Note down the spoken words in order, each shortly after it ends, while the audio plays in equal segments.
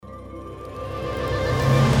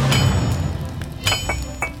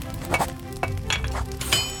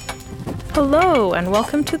Hello, and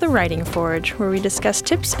welcome to the Writing Forge, where we discuss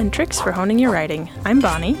tips and tricks for honing your writing. I'm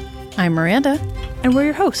Bonnie. I'm Miranda. And we're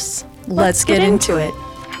your hosts. Let's get into it.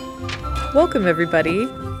 Welcome, everybody.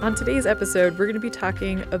 On today's episode, we're going to be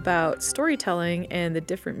talking about storytelling and the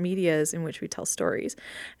different medias in which we tell stories.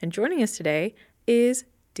 And joining us today is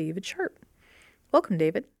David Sharp. Welcome,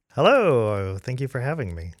 David. Hello. Thank you for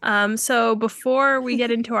having me. So before we get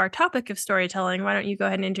into our topic of storytelling, why don't you go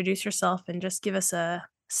ahead and introduce yourself and just give us a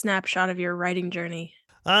snapshot of your writing journey?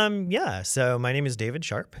 So my name is David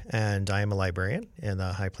Sharp, and I am a librarian in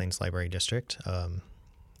the High Plains Library District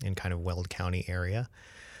in kind of Weld County area.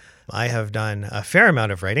 I have done a fair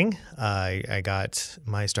amount of writing. I got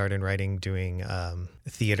my start in writing doing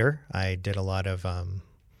theater. I did a lot of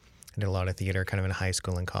theater kind of in high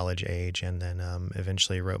school and college age, and then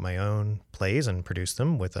eventually wrote my own plays and produced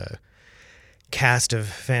them with a cast of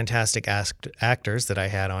fantastic actors that I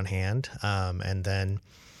had on hand, and then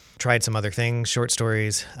tried some other things, short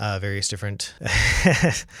stories, various different,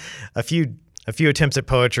 a few attempts at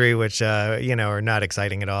poetry, which are not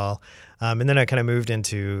exciting at all. And then I kind of moved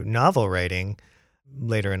into novel writing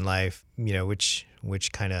later in life, which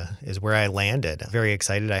kind of is where I landed. Very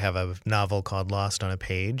excited. I have a novel called Lost on a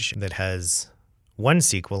Page that has one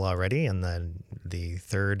sequel already, and then the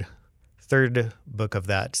third book of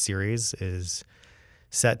that series is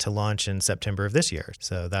set to launch in September of this year.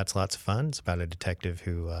 So that's lots of fun. It's about a detective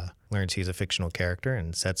who learns he's a fictional character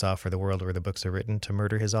and sets off for the world where the books are written to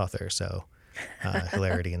murder his author. So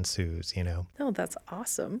hilarity ensues, Oh, that's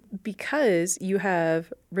awesome. Because you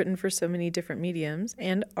have written for so many different mediums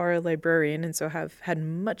and are a librarian and so have had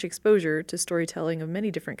much exposure to storytelling of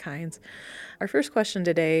many different kinds. Our first question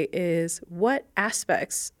today is, what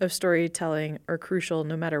aspects of storytelling are crucial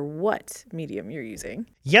no matter what medium you're using?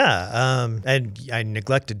 Yeah, and I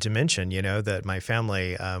neglected to mention, that my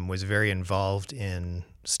family was very involved in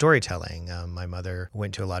storytelling. My mother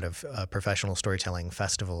went to a lot of professional storytelling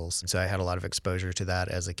festivals, so I had a lot of exposure to that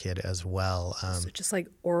as a kid as well. So just like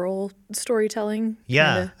oral storytelling?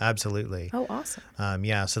 Yeah, kinda? Absolutely. Oh, awesome.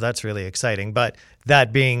 So that's really exciting. But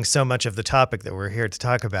that being so much of the topic that we're here to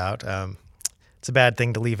talk about, it's a bad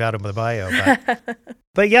thing to leave out of the bio.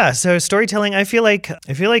 But yeah, so storytelling, I feel like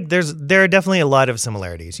there are definitely a lot of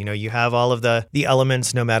similarities. You have all of the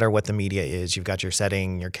elements no matter what the media is. You've got your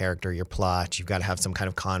setting, your character, your plot. You've got to have some kind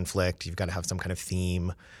of conflict. You've got to have some kind of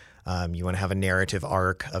theme. You want to have a narrative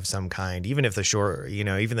arc of some kind. Even if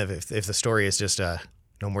the if the story is just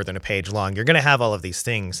no more than a page long, you're going to have all of these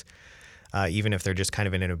things. Even if they're just kind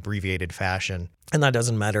of in an abbreviated fashion. And that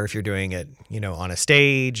doesn't matter if you're doing it, on a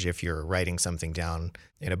stage, if you're writing something down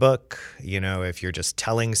in a book, if you're just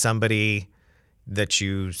telling somebody that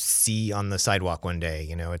you see on the sidewalk one day,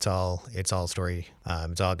 it's all story.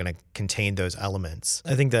 It's all going to contain those elements.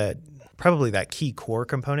 I think that probably that key core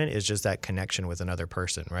component is just that connection with another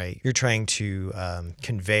person, right? You're trying to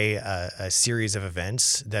convey a series of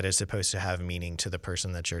events that is supposed to have meaning to the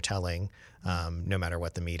person that you're telling, no matter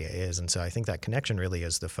what the media is. And so I think that connection really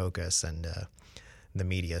is the focus, and the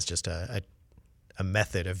media is just a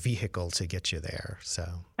method, a vehicle to get you there. So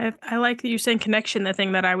I like that you're saying connection. The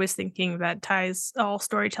thing that I was thinking that ties all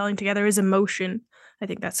storytelling together is emotion. I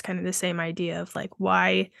think that's kind of the same idea of like,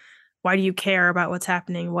 why do you care about what's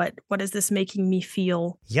happening? What is this making me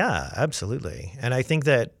feel? Yeah, absolutely. And I think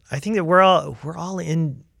that we're all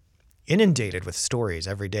inundated with stories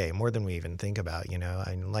every day, more than we even think about.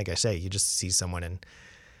 And like I say, you just see someone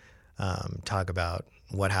and talk about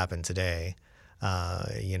what happened today,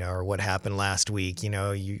 or what happened last week.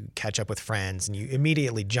 You catch up with friends and you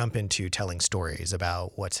immediately jump into telling stories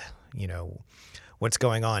about what's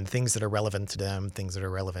going on, things that are relevant to them, things that are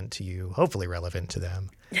relevant to you, hopefully relevant to them.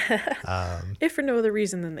 If for no other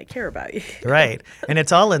reason than they care about you. Right. And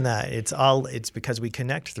it's all in that. It's because we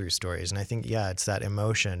connect through stories. And I think, it's that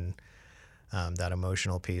emotion, that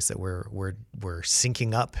emotional piece that we're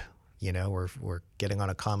syncing up, we're getting on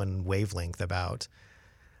a common wavelength about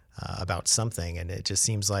something. And it just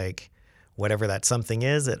seems like whatever that something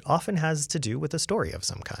is, it often has to do with a story of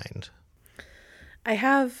some kind. I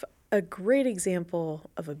have a great example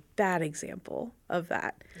of a bad example of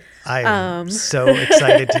that. I'm so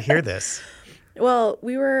excited to hear this. Well,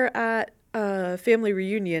 we were at a family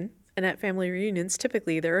reunion, and at family reunions,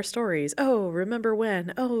 typically there are stories. Oh, remember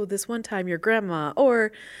when? Oh, this one time your grandma,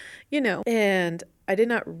 or, and I did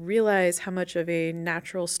not realize how much of a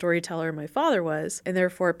natural storyteller my father was, and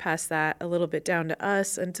therefore passed that a little bit down to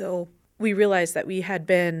us until we realized that we had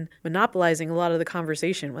been monopolizing a lot of the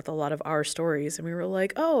conversation with a lot of our stories. And we were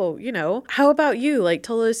like, oh, how about you? Like,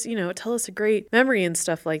 tell us a great memory and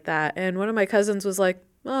stuff like that. And one of my cousins was like,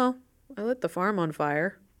 well, I lit the farm on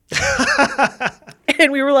fire.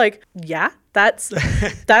 And we were like, yeah, that's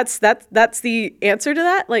the answer to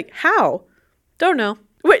that? Like, how? Don't know.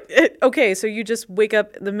 Wait, okay, so you just wake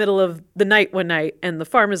up in the middle of the night one night and the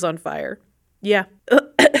farm is on fire. Yeah.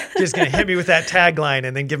 Just going to hit me with that tagline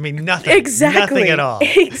and then give me nothing. Exactly. Nothing at all.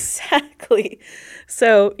 Exactly.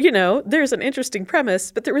 So, there's an interesting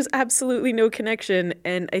premise, but there was absolutely no connection.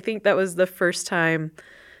 And I think that was the first time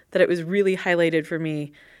that it was really highlighted for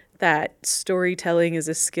me that storytelling is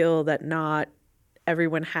a skill that not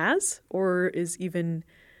everyone has or is even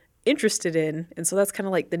interested in. And so that's kind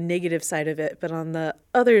of like the negative side of it. But on the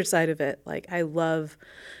other side of it, like, I love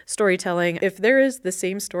storytelling. If there is the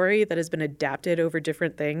same story that has been adapted over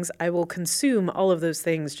different things, I will consume all of those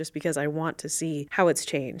things just because I want to see how it's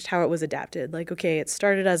changed, how it was adapted. Like, okay, it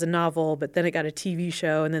started as a novel, but then it got a TV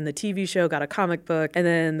show, and then the TV show got a comic book, and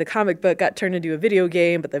then the comic book got turned into a video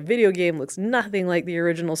game, but the video game looks nothing like the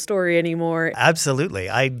original story anymore. Absolutely.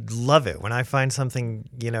 I love it when I find something,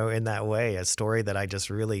 in that way, a story that I just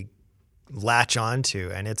really latch onto,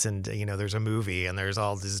 and it's in, there's a movie and there's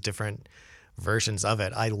all these different versions of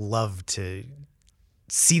it. I love to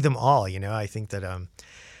see them all. I think that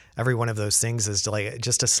every one of those things is like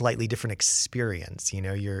just a slightly different experience.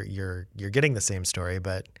 You're getting the same story,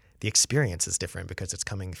 but the experience is different because it's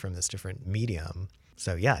coming from this different medium.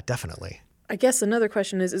 So yeah, definitely. I guess another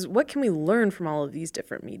question is what can we learn from all of these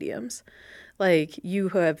different mediums? Like, you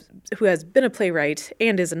who has been a playwright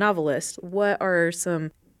and is a novelist, what are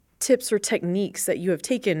some tips or techniques that you have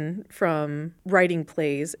taken from writing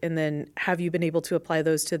plays, and then have you been able to apply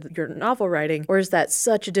those to your novel writing? Or is that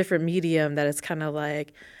such a different medium that it's kind of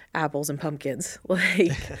like apples and pumpkins?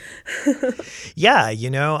 Like,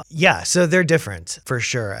 yeah, so they're different for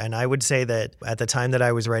sure. And I would say that at the time that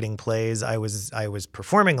I was writing plays, I was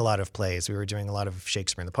performing a lot of plays. We were doing a lot of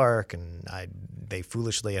Shakespeare in the Park, and they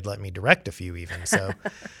foolishly had let me direct a few even. So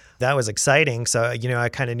that was exciting. So, I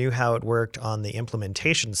kind of knew how it worked on the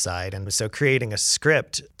implementation side. And so creating a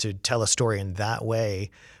script to tell a story in that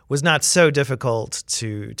way was not so difficult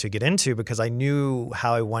to get into, because I knew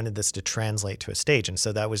how I wanted this to translate to a stage. And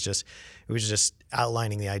so it was just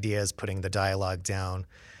outlining the ideas, putting the dialogue down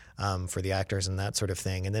for the actors and that sort of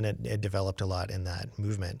thing. And then it developed a lot in that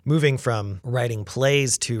movement. Moving from writing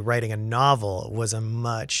plays to writing a novel was a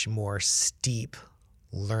much more steep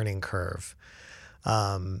learning curve.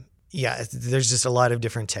 Yeah, there's just a lot of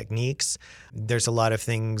different techniques. There's a lot of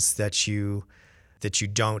things that you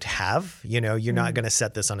don't have. You're not going to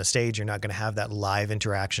set this on a stage. You're not going to have that live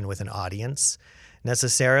interaction with an audience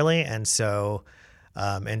necessarily. And so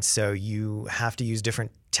you have to use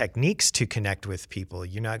different techniques to connect with people.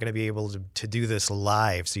 You're not going to be able to do this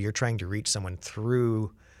live. So you're trying to reach someone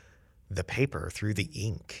through the paper, through the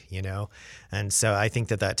ink, And so I think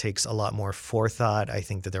that takes a lot more forethought. I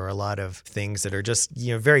think that there are a lot of things that are just,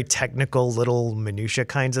 very technical little minutia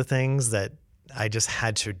kinds of things that I just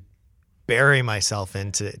had to bury myself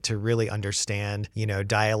in to really understand,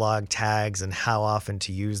 dialogue tags and how often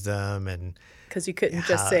to use them. And because you couldn't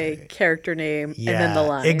just say character name and then the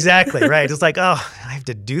line. Exactly, right. It's like, I have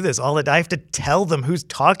to do this I have to tell them who's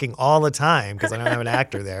talking all the time because I don't have an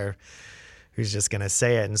actor there who's just going to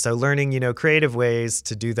say it. And so learning, creative ways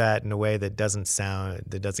to do that in a way that doesn't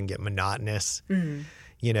get monotonous. Mm-hmm.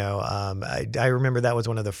 I remember that was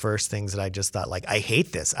one of the first things that I just thought, like, I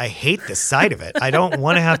hate this side of it. I don't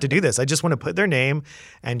want to have to do this. I just want to put their name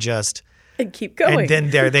and keep going. And then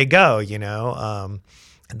there they go,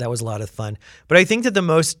 that was a lot of fun. But I think that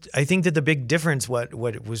the big difference, what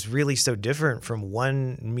was really so different from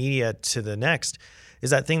one media to the next, is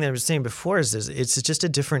that thing that I was saying before, is it's just a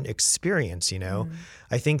different experience, Mm-hmm.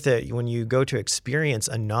 I think that when you go to experience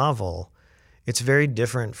a novel, it's very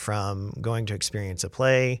different from going to experience a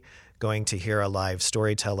play, going to hear a live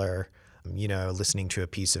storyteller, listening to a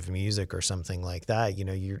piece of music or something like that.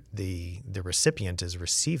 The recipient is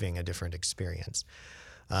receiving a different experience.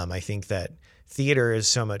 I think that theater is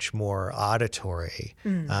so much more auditory,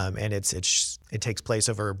 and it takes place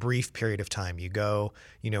over a brief period of time. You go,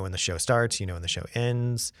 when the show starts, when the show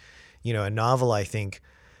ends. A novel, I think,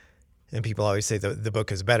 and people always say the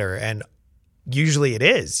book is better, and usually it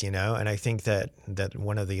is, and I think that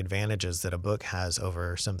one of the advantages that a book has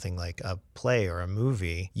over something like a play or a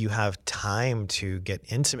movie, you have time to get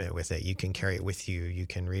intimate with it. You can carry it with you. You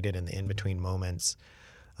can read it in the in-between moments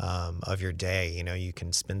of your day. You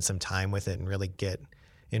can spend some time with it and really get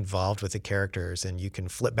involved with the characters, and you can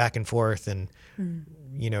flip back and forth and,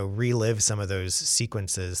 relive some of those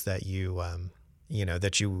sequences that you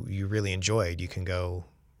really enjoyed. You can go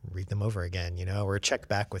read them over again, or check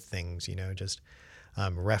back with things, just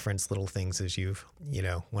reference little things as you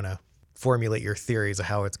want to formulate your theories of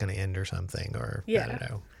how it's going to end or something, or I don't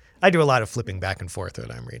know. I do a lot of flipping back and forth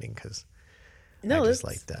when I'm reading because No, I just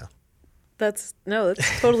like that. that's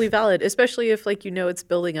totally valid, especially if like it's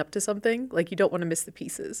building up to something. Like you don't want to miss the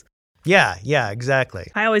pieces. Yeah,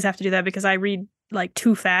 exactly. I always have to do that because I read like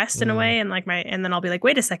too fast in a way, and and then I'll be like,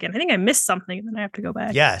 wait a second, I think I missed something, and then I have to go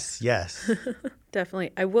back. Yes.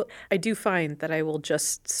 Definitely. I do find that I will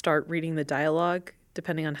just start reading the dialogue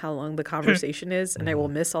depending on how long the conversation is, and I will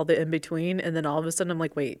miss all the in between, and then all of a sudden I'm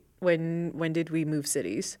like, wait, when did we move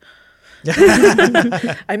cities?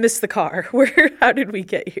 I missed the car. How did we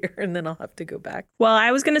get here? And then I'll have to go back. Well,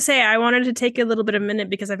 I was going to say I wanted to take a little bit of a minute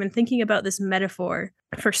because I've been thinking about this metaphor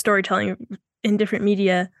for storytelling in different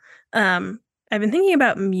media. I've been thinking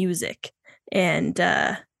about music, and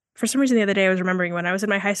for some reason the other day I was remembering when I was in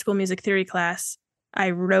my high school music theory class,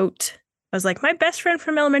 I was like, my best friend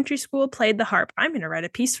from elementary school played the harp. I'm going to write a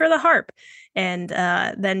piece for the harp. And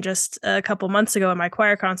then just a couple months ago at my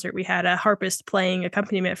choir concert, we had a harpist playing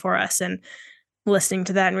accompaniment for us, and listening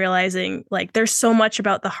to that and realizing like there's so much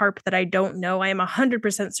about the harp that I don't know. I am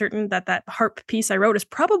 100% certain that harp piece I wrote is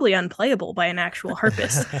probably unplayable by an actual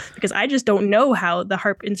harpist because I just don't know how the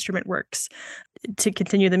harp instrument works. To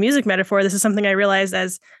continue the music metaphor, this is something I realized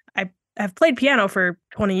as I've played piano for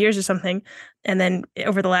 20 years or something. And then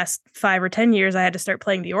over the last 5 or 10 years, I had to start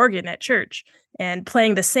playing the organ at church and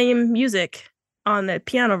playing the same music on the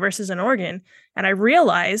piano versus an organ. And I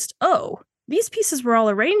realized, oh, these pieces were all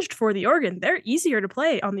arranged for the organ. They're easier to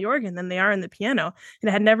play on the organ than they are in the piano. And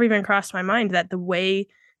it had never even crossed my mind that the way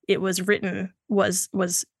it was written was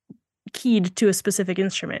keyed to a specific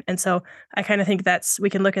instrument. And so I kind of think we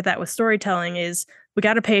can look at that with storytelling is we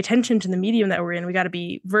got to pay attention to the medium that we're in. We got to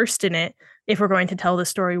be versed in it if we're going to tell the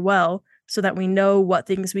story well, so that we know what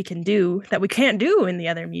things we can do that we can't do in the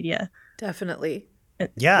other media. Definitely.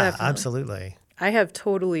 Yeah, Definitely. absolutely. I have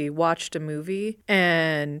totally watched a movie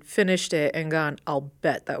and finished it and gone, I'll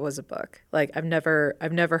bet that was a book. Like I've never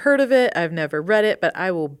heard of it. I've never read it, but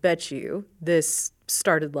I will bet you this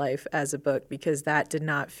started life as a book because that did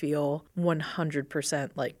not feel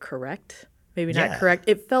 100% like correct. Maybe not correct.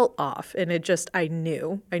 It felt off, and it just, I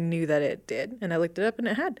knew that it did, and I looked it up and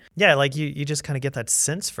it had. Yeah, like you just kind of get that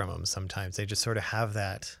sense from them sometimes. They just sort of have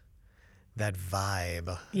that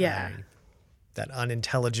vibe. Yeah. That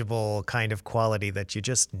unintelligible kind of quality that you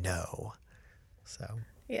just know. So.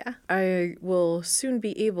 Yeah. I will soon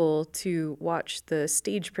be able to watch the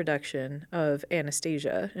stage production of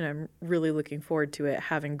Anastasia, and I'm really looking forward to it,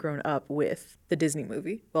 having grown up with the Disney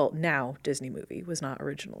movie. Well, now Disney movie, was not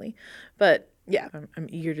originally. But yeah, I'm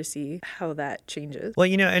eager to see how that changes. Well,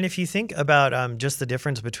 and if you think about just the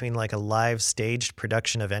difference between like a live staged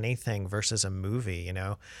production of anything versus a movie,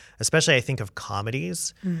 especially I think of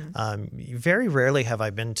comedies. Mm-hmm. Very rarely have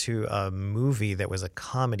I been to a movie that was a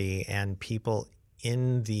comedy and people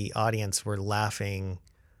in the audience were laughing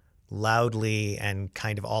loudly and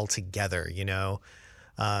kind of all together,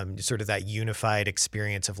 sort of that unified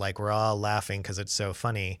experience of like, we're all laughing because it's so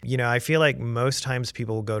funny. I feel like most times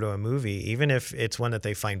people will go to a movie, even if it's one that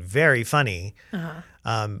they find very funny,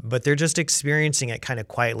 but they're just experiencing it kind of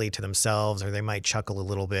quietly to themselves, or they might chuckle a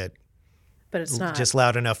little bit. But it's not just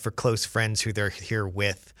loud enough for close friends who they're here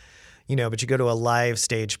with. But you go to a live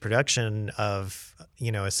stage production of,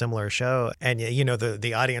 a similar show and,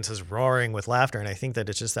 the audience is roaring with laughter. And I think that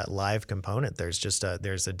it's just that live component. There's just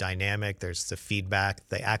there's a dynamic, there's the feedback.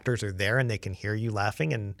 The actors are there and they can hear you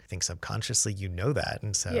laughing. And I think subconsciously, that.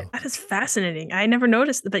 And so yeah, that is fascinating. I never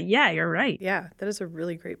noticed that, but yeah, you're right. Yeah, that is a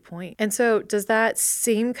really great point. And so does that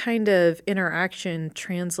same kind of interaction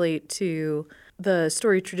translate to the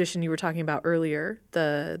story tradition you were talking about earlier?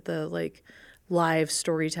 The like live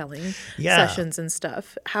storytelling sessions and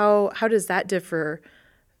stuff. How does that differ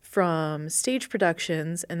from stage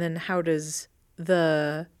productions, and then how does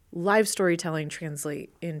the live storytelling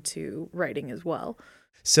translate into writing as well?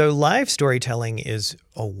 So live storytelling is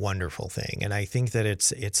a wonderful thing, and I think that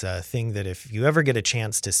it's a thing that if you ever get a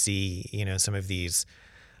chance to see, some of these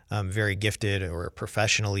very gifted or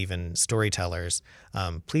professional even storytellers,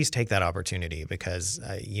 please take that opportunity because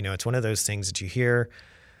it's one of those things that you hear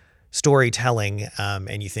storytelling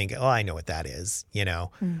and you think, oh, I know what that is,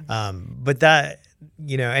 but that,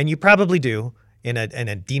 and you probably do in a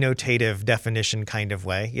denotative definition kind of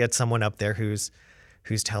way. You had someone up there who's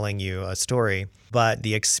telling you a story, but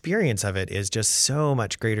the experience of it is just so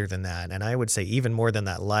much greater than that. And I would say even more than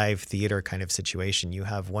that live theater kind of situation. You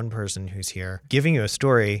have one person who's here giving you a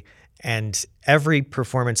story, and every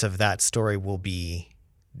performance of that story will be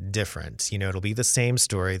different. It'll be the same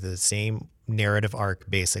story, the same narrative arc,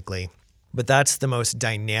 basically. But that's the most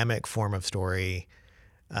dynamic form of story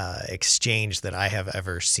exchange that I have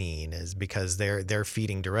ever seen, is because they're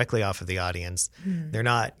feeding directly off of the audience. They're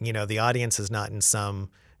not, the audience is not in some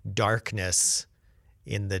darkness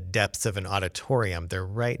in the depths of an auditorium. They're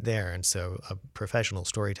right there. And so a professional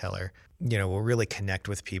storyteller, will really connect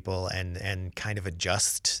with people and kind of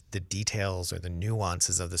adjust the details or the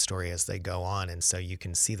nuances of the story as they go on. And so you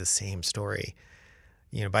can see the same story,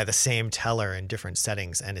 by the same teller in different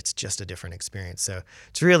settings, and it's just a different experience. So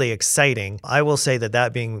it's really exciting. I will say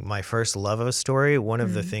that being my first love of a story, one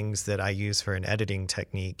of the things that I use for an editing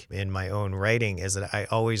technique in my own writing is that I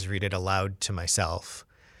always read it aloud to myself,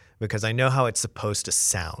 because I know how it's supposed to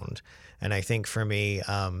sound. And I think for me,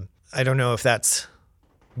 I don't know if that's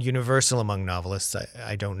universal among novelists.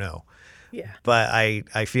 I don't know. Yeah. But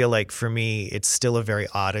I feel like for me, it's still a very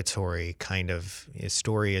auditory kind of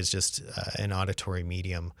story, is just an auditory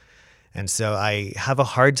medium. And so I have a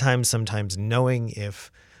hard time sometimes knowing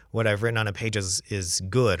if what I've written on a page is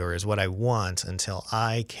good or is what I want until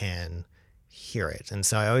I can hear it. And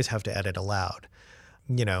so I always have to edit aloud,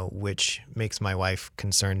 which makes my wife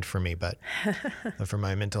concerned for me, but for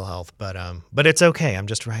my mental health. But it's okay. I'm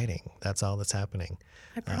just writing. That's all that's happening.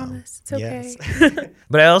 I promise. It's okay. Yes.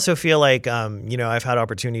 But I also feel like, I've had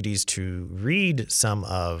opportunities to read some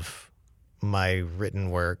of my written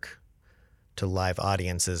work to live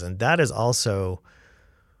audiences, and that is also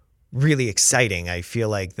really exciting. I feel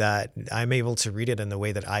like that I'm able to read it in the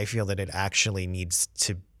way that I feel that it actually needs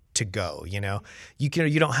to go. You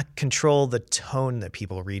don't control the tone that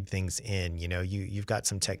people read things in. You've got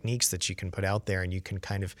some techniques that you can put out there, and you can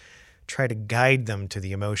kind of try to guide them to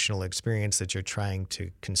the emotional experience that you're trying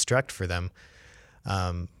to construct for them.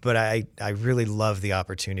 But I really love the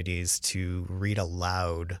opportunities to read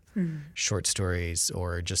aloud short stories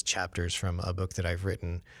or just chapters from a book that I've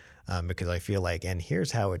written, because I feel like, and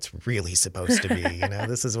here's how it's really supposed to be.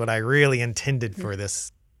 This is what I really intended for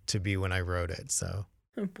this to be when I wrote it. So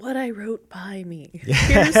what I wrote by me.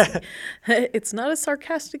 Yeah. It's not as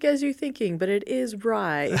sarcastic as you're thinking, but it is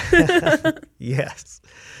wry. Yes.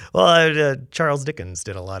 Well, Charles Dickens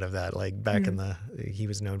did a lot of that. Like back he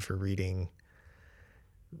was known for reading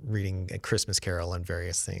A Christmas Carol and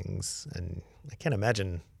various things. And I can't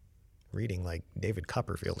imagine reading like David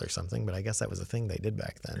Copperfield or something, but I guess that was a thing they did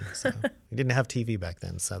back then. So we didn't have TV back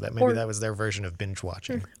then, so that maybe that was their version of binge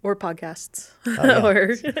watching. Or podcasts. Oh, yeah.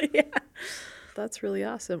 Or yeah. That's really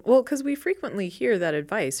awesome. Well, because we frequently hear that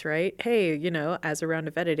advice, right? Hey, as a round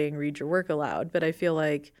of editing, read your work aloud. But I feel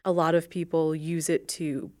like a lot of people use it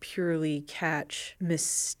to purely catch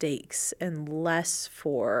mistakes and less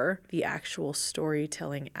for the actual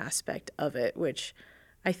storytelling aspect of it, which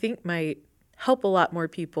I think might help a lot more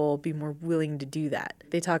people be more willing to do that.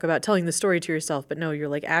 They talk about telling the story to yourself, but no, you're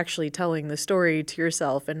like actually telling the story to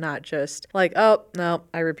yourself and not just like, oh, no,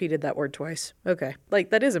 I repeated that word twice. Okay.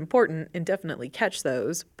 Like that is important and definitely catch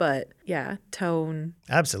those, but yeah, tone.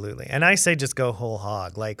 Absolutely. And I say just go whole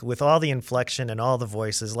hog, like with all the inflection and all the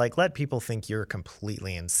voices, like let people think you're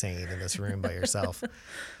completely insane in this room by yourself.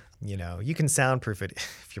 You can soundproof it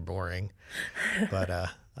if you're boring,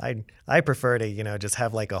 but I prefer to, just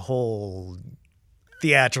have like a whole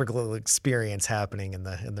theatrical experience happening in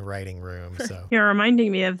the writing room. So You're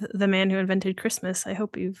reminding me of The Man Who Invented Christmas. I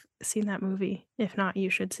hope you've seen that movie. If not,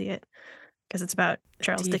 you should see it, because it's about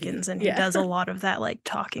Charles Dickens, and he does a lot of that, like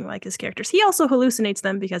talking like his characters. He also hallucinates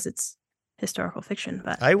them because it's historical fiction.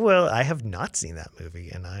 But I have not seen that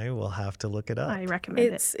movie, and I will have to look it up. I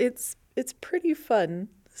recommend it. It's pretty fun.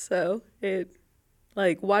 So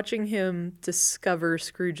like watching him discover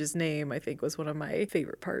Scrooge's name, I think, was one of my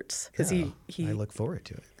favorite parts, because I look forward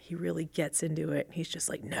to it. He really gets into it. He's just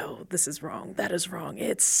like, no, this is wrong. That is wrong.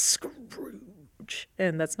 It's Scrooge.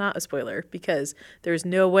 And that's not a spoiler, because there's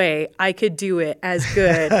no way I could do it as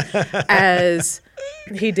good as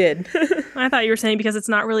he did. I thought you were saying because it's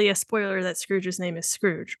not really a spoiler that Scrooge's name is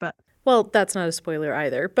Scrooge, but well, that's not a spoiler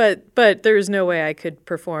either. But there's no way I could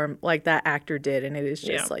perform like that actor did, and it is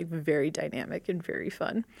just like very dynamic and very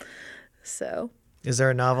fun. So, is there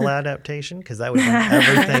a novel adaptation? Because that would bring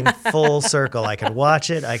everything full circle. I could watch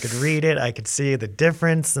it, I could read it, I could see the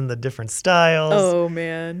difference in the different styles. Oh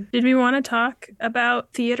man. Did we want to talk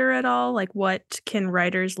about theater at all? Like, what can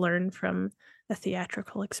writers learn from a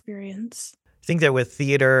theatrical experience? I think that with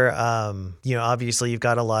theater, obviously you've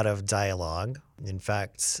got a lot of dialogue. In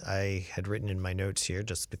fact, I had written in my notes here,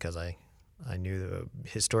 just because I knew that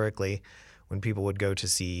historically when people would go to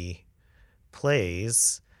see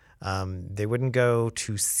plays, they wouldn't go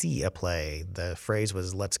to see a play. The phrase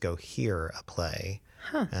was, let's go hear a play.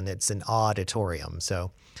 Huh. And it's an auditorium.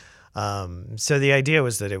 So the idea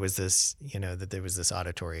was that it was this, that there was this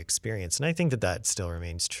auditory experience. And I think that still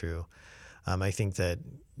remains true. I think that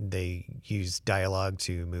they use dialogue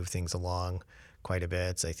to move things along quite a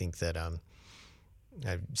bit. I think that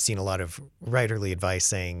I've seen a lot of writerly advice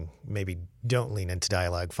saying maybe don't lean into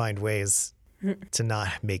dialogue, find ways to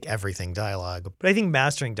not make everything dialogue. But I think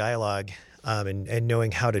mastering dialogue and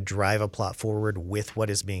knowing how to drive a plot forward with what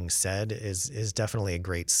is being said is definitely a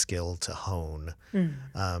great skill to hone,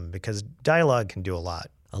 because dialogue can do a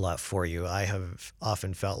lot for you. I have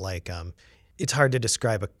often felt like it's hard to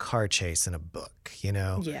describe a car chase in a book.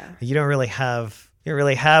 Yeah. You don't really have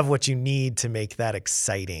what you need to make that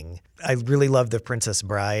exciting. I really love The Princess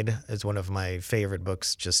Bride. It's one of my favorite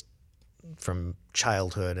books just from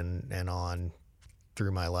childhood and on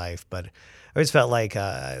through my life. But I always felt like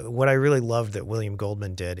what I really loved that William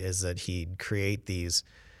Goldman did is that he'd create these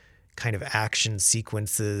kind of action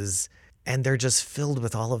sequences, and they're just filled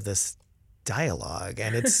with all of this dialogue,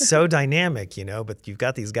 and it's so dynamic, but you've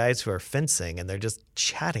got these guys who are fencing and they're just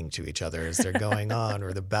chatting to each other as they're going on,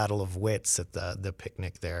 or the battle of wits at the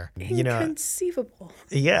picnic there. Inconceivable.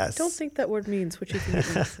 Yes. Don't think that word means what you think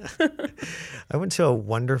it means. I went to a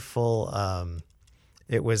wonderful,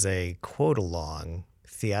 it was a quote-along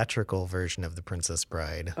theatrical version of The Princess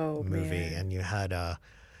Bride movie, man. and you had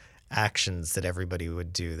actions that everybody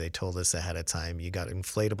would do. They told us ahead of time. You got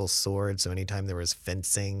inflatable swords, so anytime there was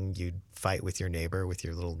fencing, you'd fight with your neighbor with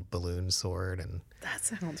your little balloon sword. And that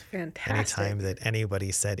sounds fantastic. anytime that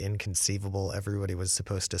anybody said inconceivable, everybody was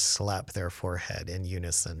supposed to slap their forehead in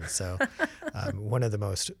unison. So one of the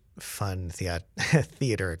most fun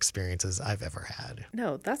theater experiences I've ever had.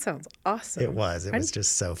 No, that sounds awesome. It was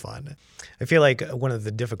just so fun. I feel like one of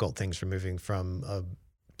the difficult things for moving from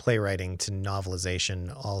playwriting to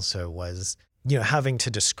novelization also was, having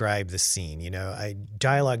to describe the scene.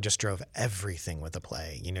 Dialogue just drove everything with a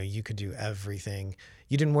play. You could do everything.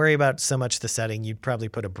 You didn't worry about so much the setting. You'd probably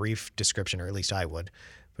put a brief description, or at least I would,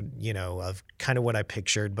 of kind of what I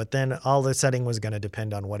pictured. But then all the setting was going to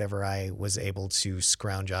depend on whatever I was able to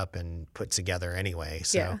scrounge up and put together anyway.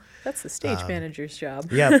 So yeah, that's the stage manager's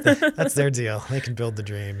job. Yeah, that's their deal. They can build the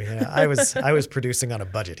dream. I was producing on a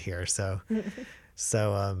budget here, so.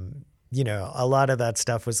 So, a lot of that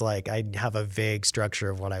stuff was like I'd have a vague structure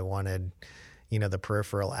of what I wanted, the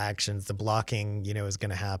peripheral actions, the blocking, is going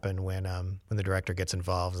to happen when the director gets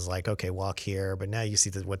involved. Is like, okay, walk here, but now you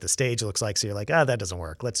see what the stage looks like. So you're like, that doesn't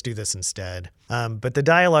work. Let's do this instead. But the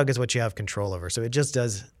dialogue is what you have control over. So it just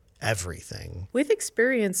does everything. With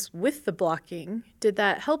experience with the blocking, did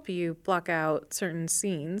that help you block out certain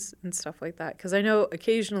scenes and stuff like that? Because I know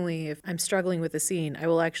occasionally if I'm struggling with a scene, I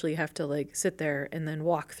will actually have to sit there and then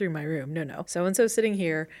walk through my room. No. So-and-so's sitting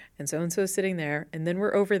here and so-and-so's sitting there, and then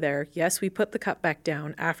we're over there. Yes, we put the cup back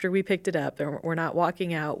down after we picked it up, and we're not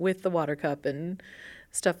walking out with the water cup and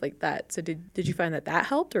stuff like that. So did you find that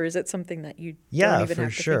helped, or is it something that you don't even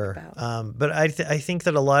have to think about? But I think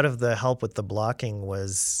that a lot of the help with the blocking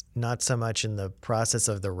was not so much in the process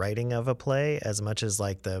of the writing of a play as much as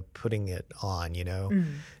the putting it on,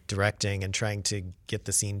 directing and trying to get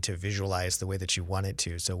the scene to visualize the way that you want it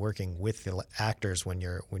to. So working with the actors when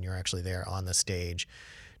you're actually there on the stage,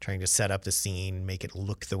 trying to set up the scene, make it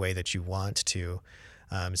look the way that you want to.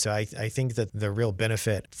 So I think that the real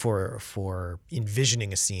benefit for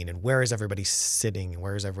envisioning a scene and where is everybody sitting, and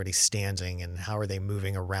where is everybody standing, and how are they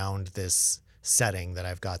moving around this setting that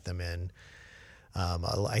I've got them in,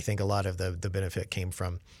 I think a lot of the benefit came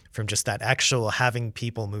from just that actual having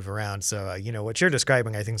people move around. So, what you're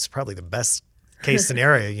describing, I think is probably the best case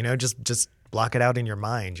scenario, just block it out in your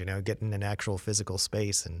mind, get in an actual physical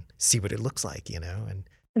space and see what it looks like,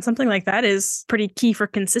 And something like that is pretty key for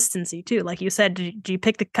consistency too. Like you said, did you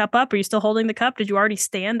pick the cup up? Are you still holding the cup? Did you already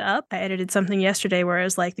stand up? I edited something yesterday where it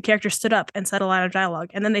was like the character stood up and said a line of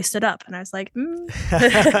dialogue, and then they stood up, and I was like,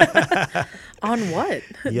 On what?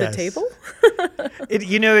 Yes. The table?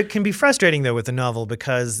 It can be frustrating though with a novel,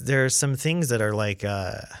 because there are some things that are like,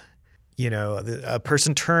 a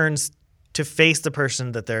person turns to face the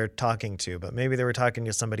person that they're talking to, but maybe they were talking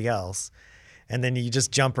to somebody else. And then you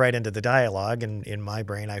just jump right into the dialogue. And in my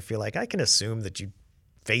brain, I feel like I can assume that you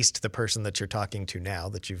faced the person that you're talking to now,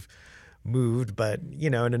 that you've moved. But,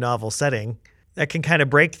 in a novel setting, that can kind of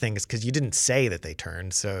break things because you didn't say that they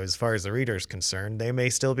turned. So as far as the reader is concerned, they may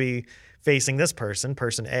still be facing this person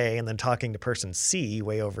A, and then talking to person C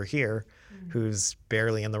way over here, who's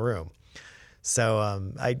barely in the room.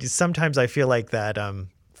 So sometimes I feel like that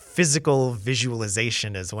physical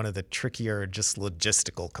visualization is one of the trickier, just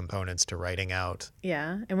logistical components to writing out.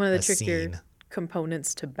 Yeah, and one of the trickier scene.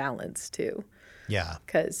 Components to balance too. Yeah,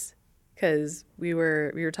 because we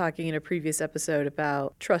were talking in a previous episode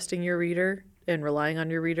about trusting your reader and relying on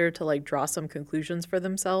your reader to like draw some conclusions for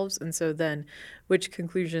themselves. And so then which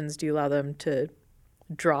conclusions do you allow them to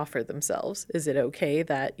draw for themselves? Is it okay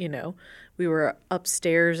that, we were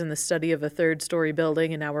upstairs in the study of a 3rd-story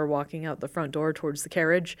building and now we're walking out the front door towards the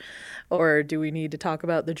carriage? Or do we need to talk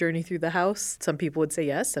about the journey through the house? Some people would say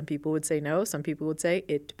yes, some people would say no, some people would say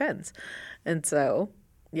it depends. And so,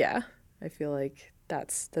 yeah, I feel like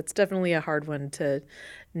that's definitely a hard one to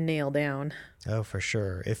nail down. Oh, for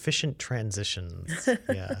sure. Efficient transitions.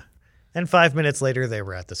 Yeah. And 5 minutes later, they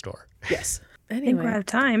were at the store. Yes. I think we're out Anyway, of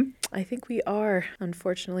time. I think we are,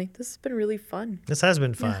 unfortunately. This has been really fun. This has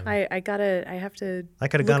been fun. I have to. I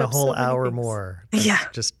could have look gone a up so whole many hour things. more. Yeah.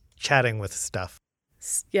 Just chatting with stuff.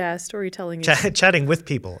 Yeah, storytelling is Chatting with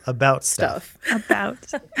people about stuff. stuff. About.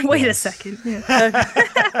 Wait a Yes. second.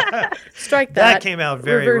 Yeah. Strike That that. came out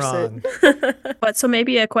very Reverse wrong. it. But so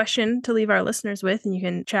maybe a question to leave our listeners with, and you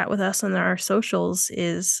can chat with us on our socials,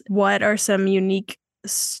 is what are some unique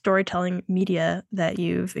storytelling media that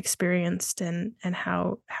you've experienced, and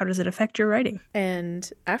how does it affect your writing?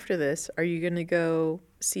 And after this, are you going to go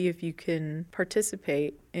see if you can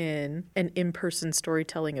participate in an in-person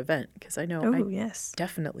storytelling event? Because I know Oh, I yes.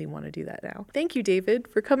 definitely want to do that now. Thank you, David,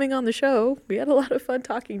 for coming on the show. We had a lot of fun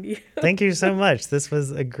talking to you. Thank you so much. This was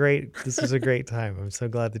a great time. I'm so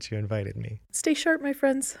glad that you invited me. Stay sharp, my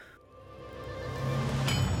friends.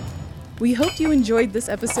 We hope you enjoyed this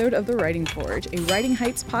episode of The Writing Forge, a Writing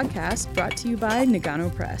Heights podcast brought to you by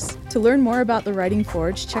Nagano Press. To learn more about The Writing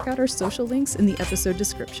Forge, check out our social links in the episode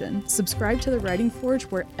description. Subscribe to The Writing Forge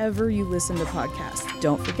wherever you listen to podcasts.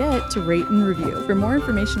 Don't forget to rate and review. For more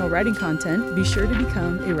informational writing content, be sure to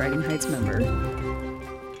become a Writing Heights member.